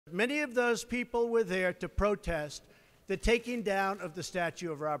Many of those people were there to protest the taking down of the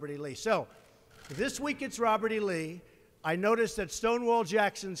statue of Robert E. Lee. So this week it's Robert E. Lee. I noticed that Stonewall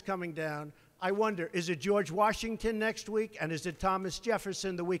Jackson's coming down. I wonder, is it George Washington next week? And is it Thomas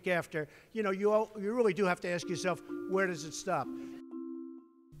Jefferson the week after? You know, you really do have to ask yourself, where does it stop?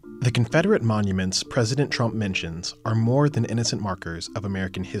 The Confederate monuments President Trump mentions are more than innocent markers of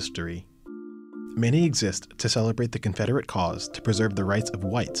American history. Many exist to celebrate the Confederate cause to preserve the rights of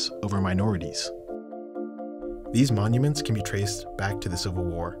whites over minorities. These monuments can be traced back to the Civil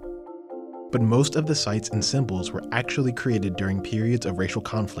War. But most of the sites and symbols were actually created during periods of racial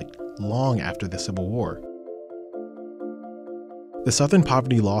conflict long after the Civil War. The Southern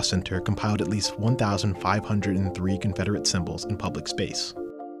Poverty Law Center compiled at least 1,503 Confederate symbols in public space.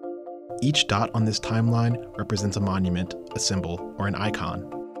 Each dot on this timeline represents a monument, a symbol, or an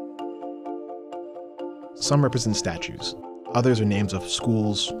icon. Some represent statues. Others are names of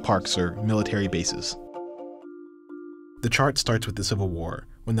schools, parks, or military bases. The chart starts with the Civil War,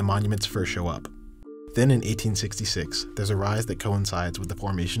 when the monuments first show up. Then in 1866, there's a rise that coincides with the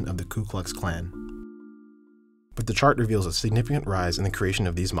formation of the Ku Klux Klan. But the chart reveals a significant rise in the creation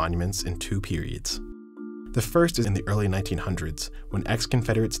of these monuments in two periods. The first is in the early 1900s, when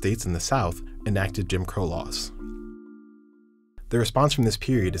ex-Confederate states in the South enacted Jim Crow laws. The response from this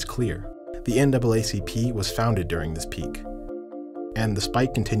period is clear. The NAACP was founded during this peak. And the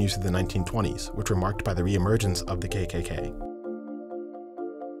spike continues through the 1920s, which were marked by the reemergence of the KKK.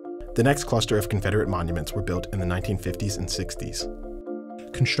 The next cluster of Confederate monuments were built in the 1950s and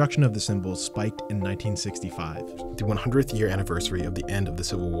 60s. Construction of the symbols spiked in 1965, the 100th year anniversary of the end of the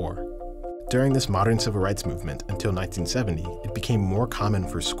Civil War. During this modern civil rights movement until 1970, it became more common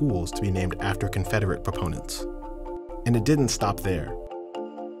for schools to be named after Confederate proponents. And it didn't stop there.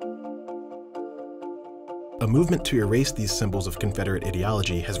 A movement to erase these symbols of Confederate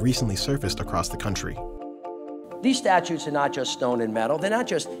ideology has recently surfaced across the country. These statues are not just stone and metal. They're not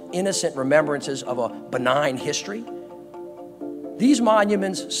just innocent remembrances of a benign history. These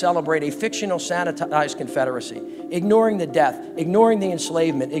monuments celebrate a fictional, sanitized Confederacy, ignoring the death, ignoring the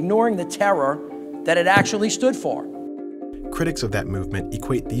enslavement, ignoring the terror that it actually stood for. Critics of that movement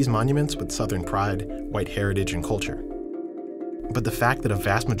equate these monuments with Southern pride, white heritage, and culture. But the fact that a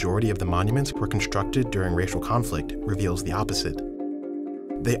vast majority of the monuments were constructed during racial conflict reveals the opposite.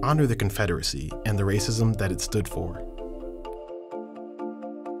 They honor the Confederacy and the racism that it stood for.